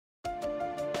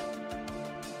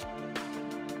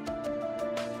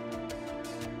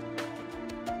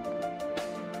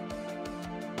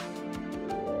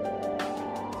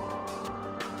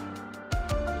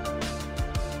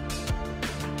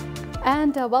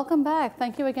And welcome back.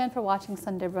 Thank you again for watching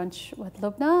Sunday Brunch with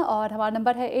Lubna. और हमारा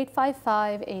number है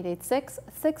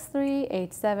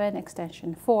 855-886-6387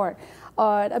 extension 4.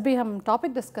 और अभी हम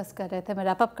टॉपिक डिस्कस कर रहे थे. मैं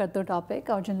रैप अप कर दूँ टॉपिक,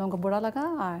 और जिन लोगों को बुरा लगा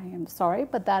I am sorry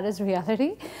but that is reality.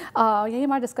 यही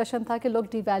हमारा डिस्कशन था कि लोग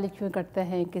डिवैल्यू क्यों करते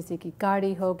हैं. किसी की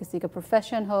गाड़ी हो, किसी का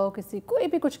प्रोफेशन हो, किसी कोई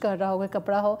भी कुछ कर रहा हो, कोई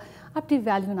कपड़ा हो, आप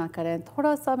डिवैल्यू ना करें.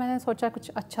 थोड़ा सा मैंने सोचा कुछ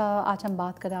अच्छा आज हम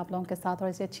बात करें आप लोगों के साथ, और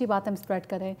ऐसी अच्छी बात हम स्प्रेड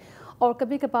करें. और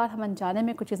कभी कभार हम अनजाने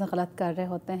में कुछ चीज़ें गलत कर रहे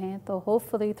होते हैं, तो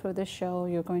hopefully through this show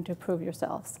you are going to prove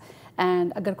yourselves.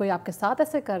 And अगर कोई आपके साथ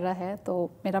ऐसे कर रहा है तो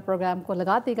मेरा प्रोग्राम को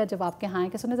लगा देगा जब आपके यहाँ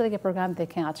कि सुनने ज़रा ये प्रोग्राम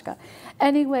देखें आज का.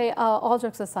 Anyway, all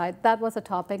jokes aside, that was a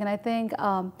topic and I think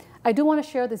I do want to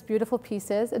share these beautiful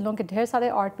pieces. इन लोगों के ढेर सारे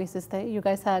आर्ट पीसेस थे. You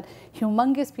guys had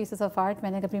humongous pieces of art.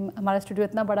 मैंने कभी, हमारा स्टूडियो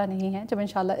इतना बड़ा नहीं है. जब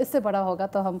इंशाल्लाह इससे बड़ा होगा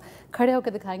तो हम खड़े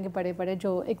होकर दिखाएंगे बड़े बड़े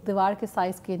जो एक दीवार के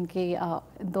साइज़ के इनके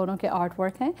दोनों के आर्ट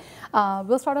वर्क हैं.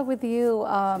 We'll start off with you,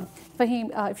 Fahim,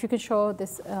 if you could show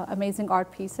this amazing art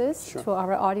pieces to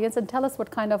our audience and tell us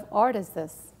what kind of art is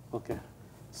this? Okay,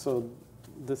 so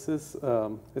this is,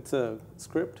 it's a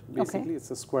script, basically.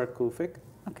 It's a square kufic.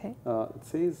 Okay. It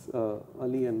says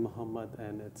Ali and Muhammad,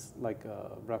 and it's like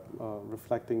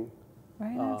reflecting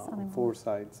Very nice. four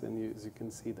sides, and as you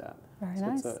can see that. Very so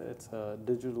nice. It's a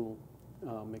digital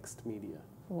mixed media.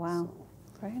 Wow. So.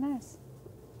 Very nice.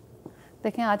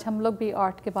 देखें आज हम लोग भी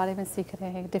art के बारे में सीख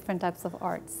रहे हैं, different types of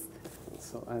arts.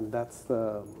 So, and that's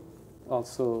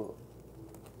also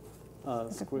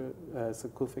square, it's a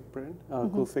kufic print,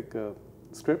 kufic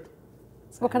script.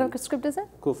 What kind of script is it?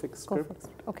 Kufic script.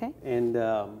 Okay. And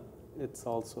it's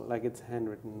also like it's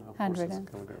handwritten. Handwritten.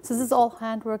 So this is all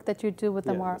handwork that you do with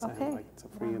the mark. Okay. It's a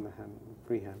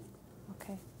freehand.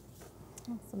 Okay.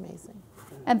 That's amazing.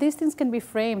 And these things can be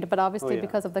framed, but obviously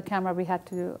because of the camera, we had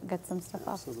to get some stuff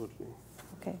up. Absolutely.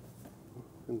 Okay.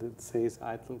 And it says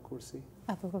Ayatul Kursi.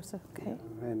 Ayatul Kursi. Okay.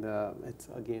 Yeah. And it's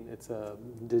again, it's a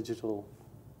digital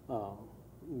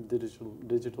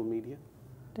media.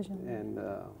 Digital. And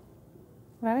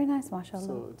very nice, mashallah.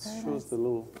 so it shows the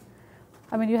little.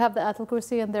 I mean, you have the Ayatul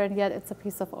Kursi in there, and yet it's a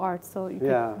piece of art. So you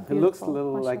it looks a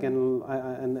little like,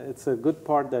 and it's a good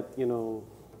part that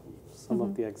some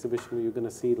of the exhibition you're going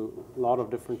to see a lot of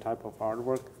different type of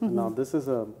artwork. Now this is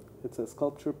it's a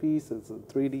sculpture piece. It's a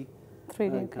 3D.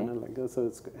 3D. Kind of like so.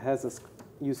 It has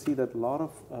you see that a lot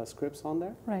of scripts on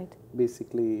there. Right.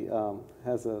 Basically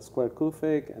has a square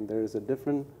kufic, and there is a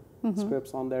different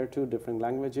scripts on there too, different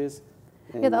languages.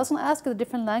 And I was going to ask you the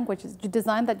different languages. Did you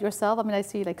design that yourself? I mean, I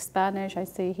see like Spanish, I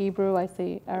see Hebrew, I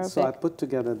see Arabic. So I put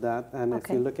together that, and if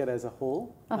you look at it as a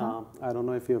whole, I don't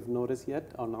know if you have noticed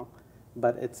yet or not,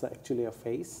 but it's actually a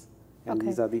face, and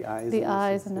these are the eyes. The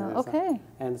eyes, and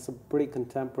it's a pretty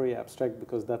contemporary abstract,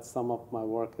 because that's some of my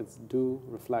work. It's do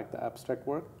reflect the abstract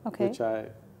work, which I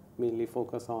mainly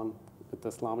focus on with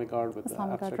Islamic art, with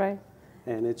Islamic the abstract. Art, right.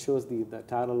 And it shows the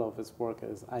title of his work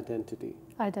is Identity.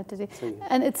 Identity. So,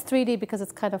 and it's 3D because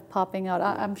it's kind of popping out.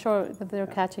 I'm sure that they're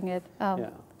catching it.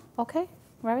 Okay,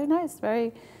 very nice.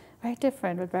 Very, very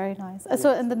different, but very nice.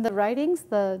 So, and then the writings,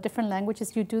 the different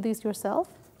languages, you do these yourself?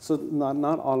 So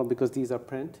not all of, because these are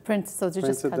prints. So you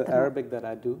just cut the them Arabic that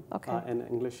I do. Okay. And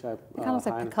English I. It kind of looks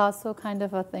like Picasso kind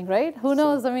of a thing, right? Who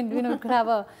knows? I mean, we could have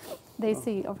a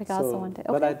Desi or Picasso one day.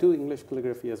 Okay. But I do English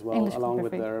calligraphy as well, along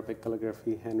with the Arabic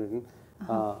calligraphy, handwritten.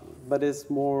 But it's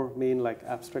more like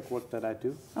abstract work that I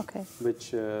do,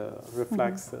 which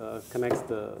reflects, connects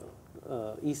the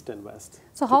East and West.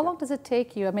 So how long does it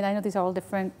take you? I mean, I know these are all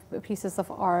different pieces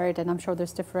of art, and I'm sure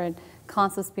there's different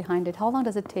concepts behind it. How long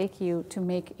does it take you to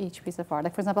make each piece of art?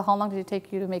 Like, for example, how long did it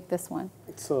take you to make this one?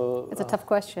 So it's a tough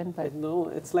question, but no,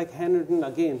 it's like handwritten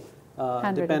again.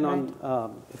 Depend on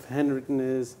if handwritten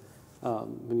is.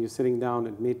 When you're sitting down,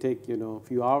 it may take a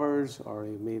few hours, or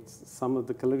you made some of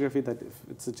the calligraphy that if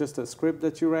it's just a script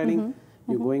that you're writing,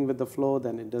 you're going with the flow,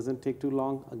 then it doesn't take too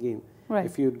long. Again,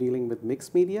 if you're dealing with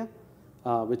mixed media,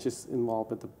 which is involved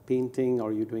with the painting,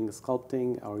 or you're doing the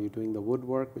sculpting, or you're doing the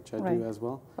woodwork, which I do as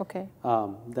well. Okay.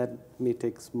 That may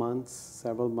take months,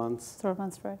 several months. Several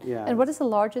months, right? Yeah. And what is the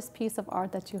largest piece of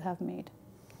art that you have made?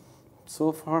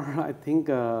 So far, I think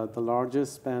the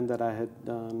largest span that I had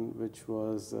done, which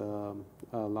was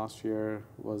last year,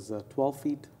 was 12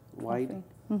 feet wide,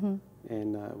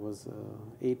 and it was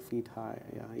 8 feet high.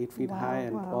 Yeah, 8 feet high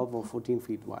and 12 or 14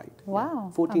 feet wide.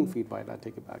 Wow. 14 feet wide. I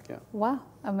take it back. Yeah. Wow.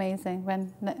 Amazing.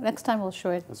 When next time we'll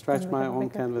show it. I stretch my own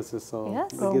canvases, so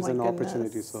yes. it Oh gives my an goodness.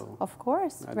 opportunity. So of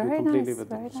course, I very do completely nice. with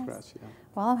Very the nice. scratch. Yeah.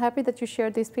 Well, I'm happy that you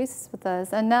shared these pieces with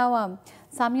us. And now,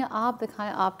 Samia, आप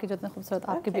दिखाएं आपके जो इतने खूबसूरत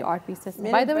आपके भी art pieces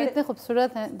हैं. By the way, इतने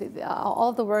खूबसूरत हैं.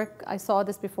 All the work I saw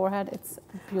this beforehand. It's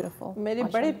beautiful.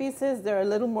 मेरे बड़े pieces, they're a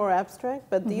little more abstract,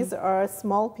 but these are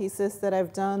small pieces that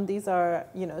I've done. These are,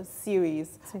 you know,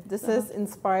 series. This is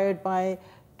inspired by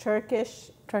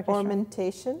Turkish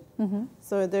ornamentation.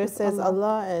 So there says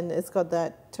Allah, and it's got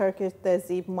that Turkish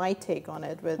tehzeeb, my take on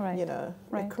it with, you know,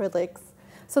 acrylics.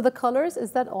 So the colors,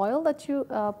 is that oil that you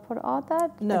put on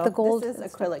that? No, like the gold this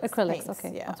is acrylics. Acrylics, paints,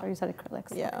 okay. Yeah. I'm sorry, you said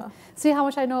acrylics. Yeah. Okay. See how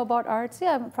much I know about art? See,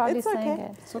 I'm proudly It's saying okay.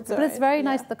 it. It's okay. But it's very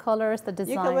nice, the colors, the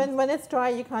design. When it's dry,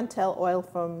 you can't tell oil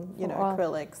from, you know,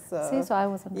 acrylics. So. See, so I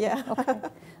wasn't. Yeah. Okay.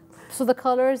 So the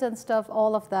colors and stuff,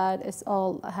 all of that is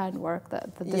all handwork,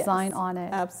 the design on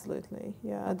it. Absolutely,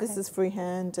 yeah. Okay. This is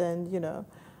freehand, and you know,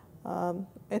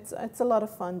 it's a lot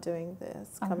of fun doing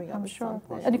this. Coming up I'm with sure.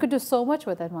 something. And you could do so much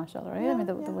with it, mashallah, right? Yeah, I mean,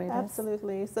 the way it is.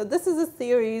 absolutely. So this is a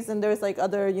series, and there's like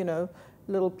other, you know,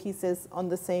 little pieces on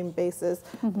the same basis.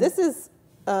 This is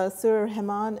Surah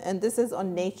Rahman, and this is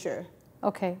on nature.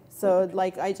 Okay. So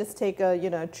like I just take you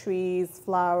know, trees,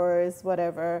 flowers,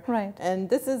 whatever. Right. And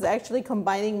this is actually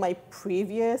combining my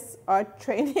previous art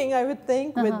training, I would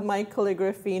think, with my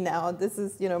calligraphy now. This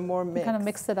is, you know, more mixed. Kind of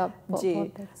mix it up.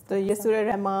 So Surah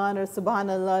Rahman or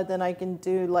Subhanallah, then I can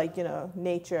do like, you know,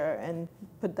 nature and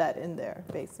put that in there,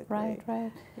 basically. Right,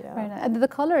 right. Yeah. Right. And the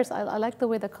colors, I like the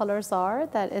way the colors are,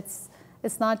 that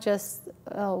it's not just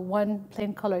one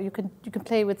plain color. You can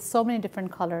play with so many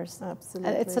different colors.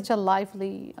 Absolutely. And it's such a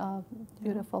lively,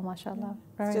 beautiful, mashallah.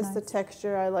 Very it's just nice. the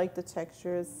texture. I like the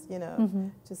textures, you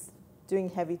know, just doing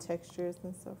heavy textures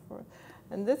and so forth.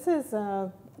 And this is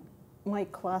my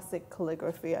classic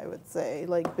calligraphy, I would say,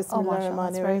 like Bismillah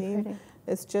Rahman Rahim.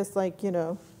 It's just like, you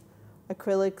know,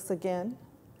 acrylics again.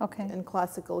 Okay. And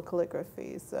classical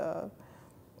calligraphy.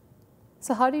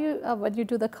 So how do you, when you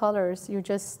do the colors, you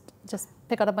just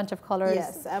pick out a bunch of colors?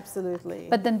 Yes, absolutely.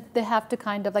 But then they have to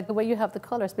kind of, like the way you have the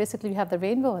colors, basically you have the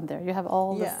rainbow in there. You have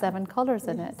all the 7 colors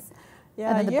in it.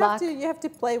 Yeah, and then you have to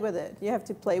play with it. You have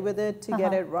to play with it to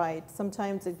get it right.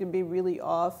 Sometimes it can be really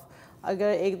off.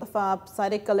 अगर एक दफ़ा आप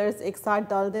सारे colors एक साथ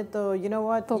डाल दें तो you know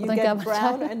what, you get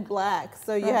brown and black.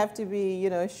 So you have to be,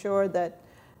 you know, sure that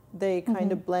they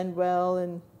kind of blend well,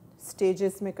 and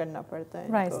stages में करना पड़ता है.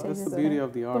 Right, that's the beauty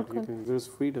of the art. There's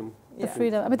freedom. The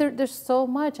freedom. I mean, there's so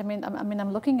much. I mean,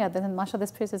 I'm looking at this, and mashallah,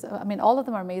 this piece is. I mean, all of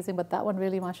them are amazing, but that one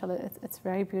really, mashallah, it's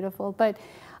very beautiful. But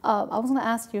I was going to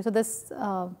ask you. So this,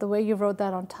 the way you wrote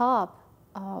that on top,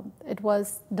 it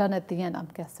was done at the end. I'm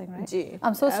guessing, right? Ji,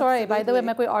 I'm so sorry. By the way,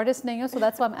 मैं कोई artist नहीं हूँ, so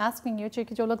that's why I'm asking you.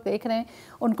 क्योंकि जो लोग देख रहे हैं,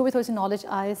 उनको भी थोड़ी सी knowledge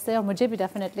आए इससे, और मुझे भी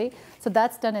definitely. So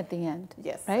that's done at the end.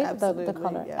 Yes, right? absolutely. The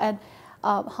color. Yeah. And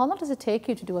how long does it take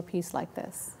you to do a piece like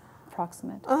this?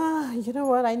 Approximate. You know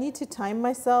what? I need to time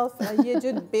myself. ये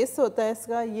जो base होता है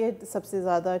इसका, ये सबसे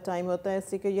ज़्यादा time होता है,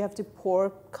 इसलिए you have to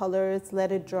pour colors,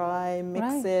 let it dry,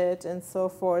 mix it, and so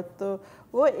forth. तो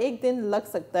वो एक दिन लग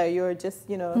सकता है. You're just,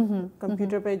 you know,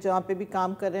 computer पे जहाँ पे भी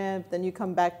काम कर रहे हैं, then you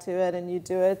come back to it and you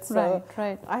do it. So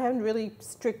I haven't really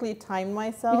strictly timed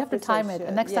myself. You have to time it.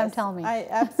 And next time, tell me.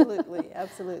 Absolutely.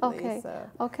 Okay. So.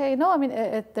 Okay. No, I mean,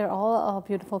 they're all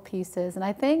beautiful pieces, and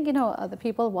I think, you know, the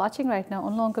people watching right now,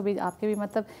 उन लोगों को भी आपके भी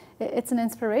मतलब, it's an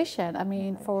inspiration. I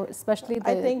mean, for especially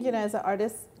I think, you know, as an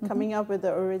artist, coming up with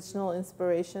the original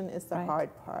inspiration is the hard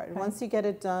part. Once you get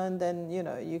it done, then, you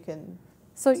know, you can.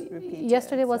 So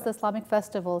yesterday was the Islamic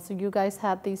festival. So you guys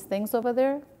had these things over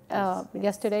there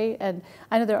yesterday, and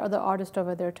I know there are other artists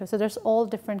over there too. So there's all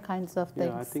different kinds of things.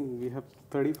 Yeah, I think we have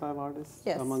 35 artists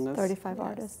among us. 35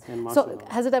 artists. So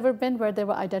has it ever been where there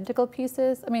were identical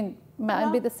pieces? I mean,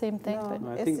 might be the same thing,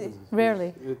 but I think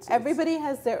rarely. Everybody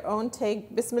has their own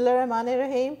take. Bismillah Rahman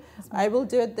Rahim. I will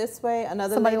do it this way.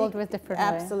 Somebody will do it different.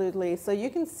 Absolutely. So you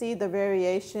can see the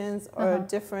variations or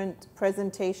different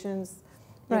presentations.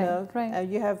 You know,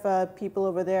 you have people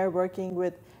over there working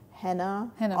with henna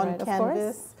on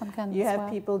canvas. You have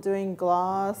people doing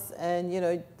gloss, and you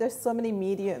know, there's so many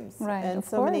mediums and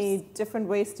so many different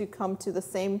ways to come to the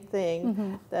same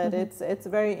thing that it's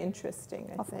very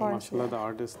interesting. I think. MashaAllah, the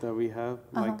artists that we have,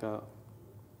 like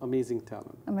amazing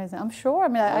talent. Amazing, I'm sure. I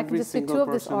mean, I can just see 2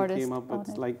 of these artists. Came up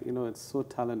with like, you know, it's so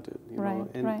talented, you know,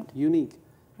 and right. unique.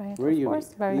 Right, very unique.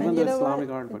 Even the Islamic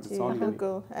art, but it's all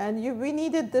unique. And we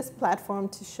needed this platform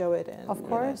to show it in. Of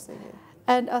course.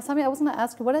 And Sami, I was going to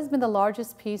ask you, what has been the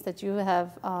largest piece that you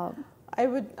have? I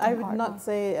would not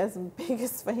say as big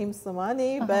as Fahim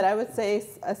Somani, but I would say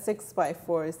a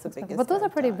 6x4 is the biggest. But those are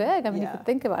pretty big. I mean, you could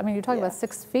think about. I mean, you're talking about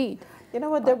 6 feet. You know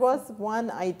what? There was one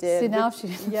I did. See, now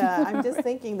yeah, I'm just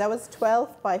thinking that was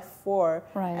 12 by 4,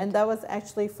 right. and that was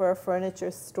actually for a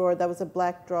furniture store. That was a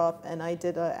black drop, and I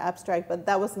did an abstract, but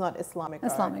that was not Islamic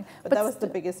art. But that was the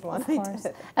biggest one I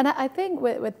did. And I think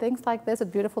with things like this,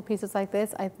 with beautiful pieces like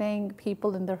this, I think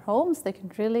people in their homes, they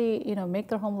can really, you know, make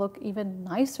their home look even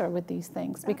nicer with these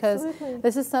things, because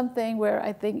this is something where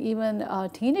I think even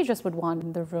teenagers would want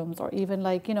in their rooms, or even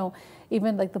like, you know,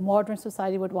 even like the modern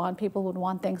society would want, people would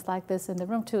want things like this in the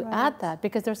room to add that,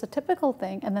 because there's a typical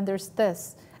thing and then there's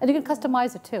this, and you can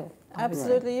customize it too.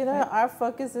 Absolutely. You know, our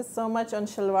focus is so much on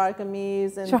shalwar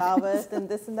kameez and dawat and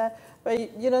this and that.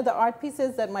 But, you know, the art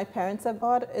pieces that my parents have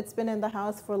bought, it's been in the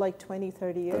house for like 20,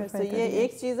 30 years. So, yeah,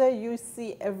 ek cheez hai you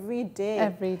see every day.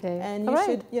 Every day. And you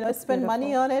should, you know, spend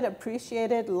money on it,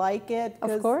 appreciate it, like it.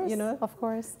 Of course. You know, of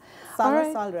course. Saal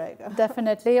rahega.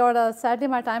 Definitely. Or sadly,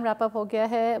 my time wrap up ho gaya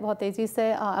hai. Bahut tezi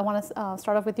se. I want to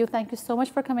start off with you. Thank you so much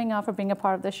for coming out, for being a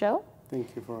part of the show.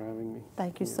 Thank you for having me.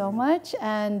 Thank you so much.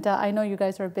 And I know you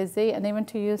guys are busy. And even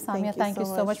to you, Samia, thank you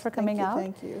so much for coming out.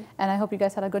 Thank you. And I hope you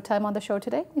guys had a good time on the show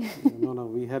today. No,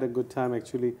 we had a good time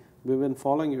actually. We've been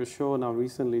following your show now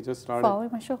recently, just started. Following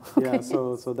my show? Okay. Yeah,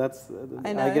 so that's,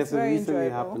 I know, I guess it recently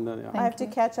enjoyable. happened. I have to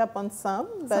catch up on some,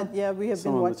 but yeah, we have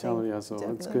been watching. Some on the channel, yeah, so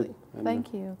definitely. it's good. And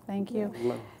thank you. Thank you.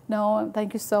 No,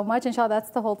 thank you so much. Inshallah,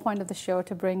 that's the whole point of the show,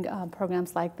 to bring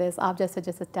programs like this. आप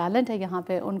जैसे talent है यहाँ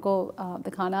पे उनको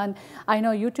दिखाना. I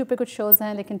know YouTube पे कुछ shows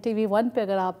हैं, लेकिन TV1 पे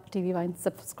अगर आप TV1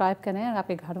 subscribe करें और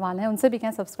आपके घर वाले हैं उनसे भी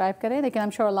कहें subscribe करें. लेकिन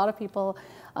I'm sure a lot of people,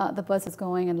 the buzz is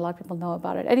going and a lot of people know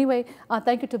about it. Anyway,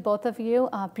 thank you to both of you.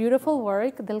 Beautiful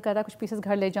work. दिल कर रहा कुछ pieces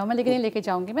घर ले जाऊँ मैं, लेकिन नहीं लेके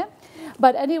जाऊँगी मैं.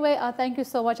 But anyway, thank you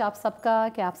so much आप सबका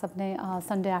कि आप सबने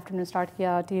Sunday afternoon start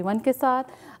किया TV1 के साथ.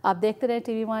 आप देखते रहे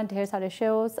TV1, ढेर सारे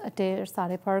shows, ढेर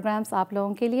सारे programs आप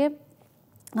लोगों के लिए.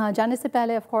 जाने से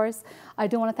पहले of course I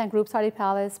do want to thank Roop Sari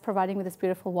Palace providing with this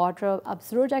beautiful wardrobe. आप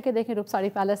ज़रूर जाके देखें Roop Sari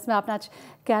Palace में. आपने आज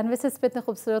canvases पे इतने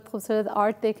खूबसूरत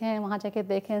art देखें, वहाँ जाके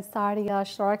देखें साड़ियाँ,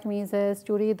 शरारा कमीज़ें,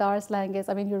 चूड़ीदार लहंगे.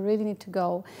 I mean, you really need to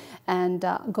go and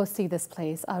go see this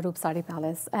place, Roop Sari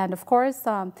Palace. And of course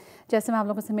जैसे मैं आप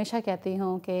लोगों से हमेशा कहती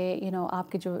हूँ कि you know,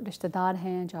 आपके जो रिश्तेदार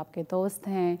हैं, जो आपके दोस्त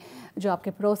हैं, जो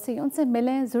आपके पड़ोसी, उनसे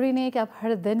मिलें. ज़रूरी नहीं है कि आप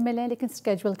हर दिन मिलें, लेकिन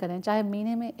schedule करें. चाहे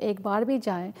महीने में एक बार भी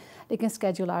जाएं, लेकिन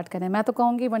schedule आर्ट करें. मैं तो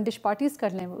कहूँगी one dish parties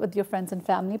कर लें with your friends and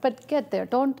family, but get there.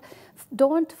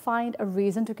 Don't find a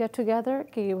reason to get together.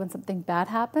 कि when something bad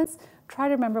happens, try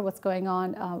to remember what's going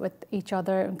on with each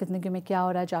other. उनकी ज़िंदगी में क्या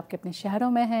हो रहा है, जो आपके अपने शहरों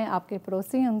में हैं, आपके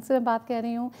पड़ोसी हैं, उनसे मैं बात कर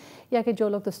रही हूँ, या कि जो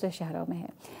लोग दूसरे शहरों में हैं.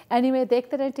 Anyway,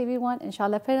 देखते रहें TV1.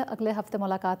 इंशाल्लाह फिर अगले हफ्ते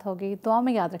मुलाकात होगी. दुआ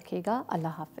में याद रखिएगा.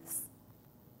 अल्लाह हाफ़िज़.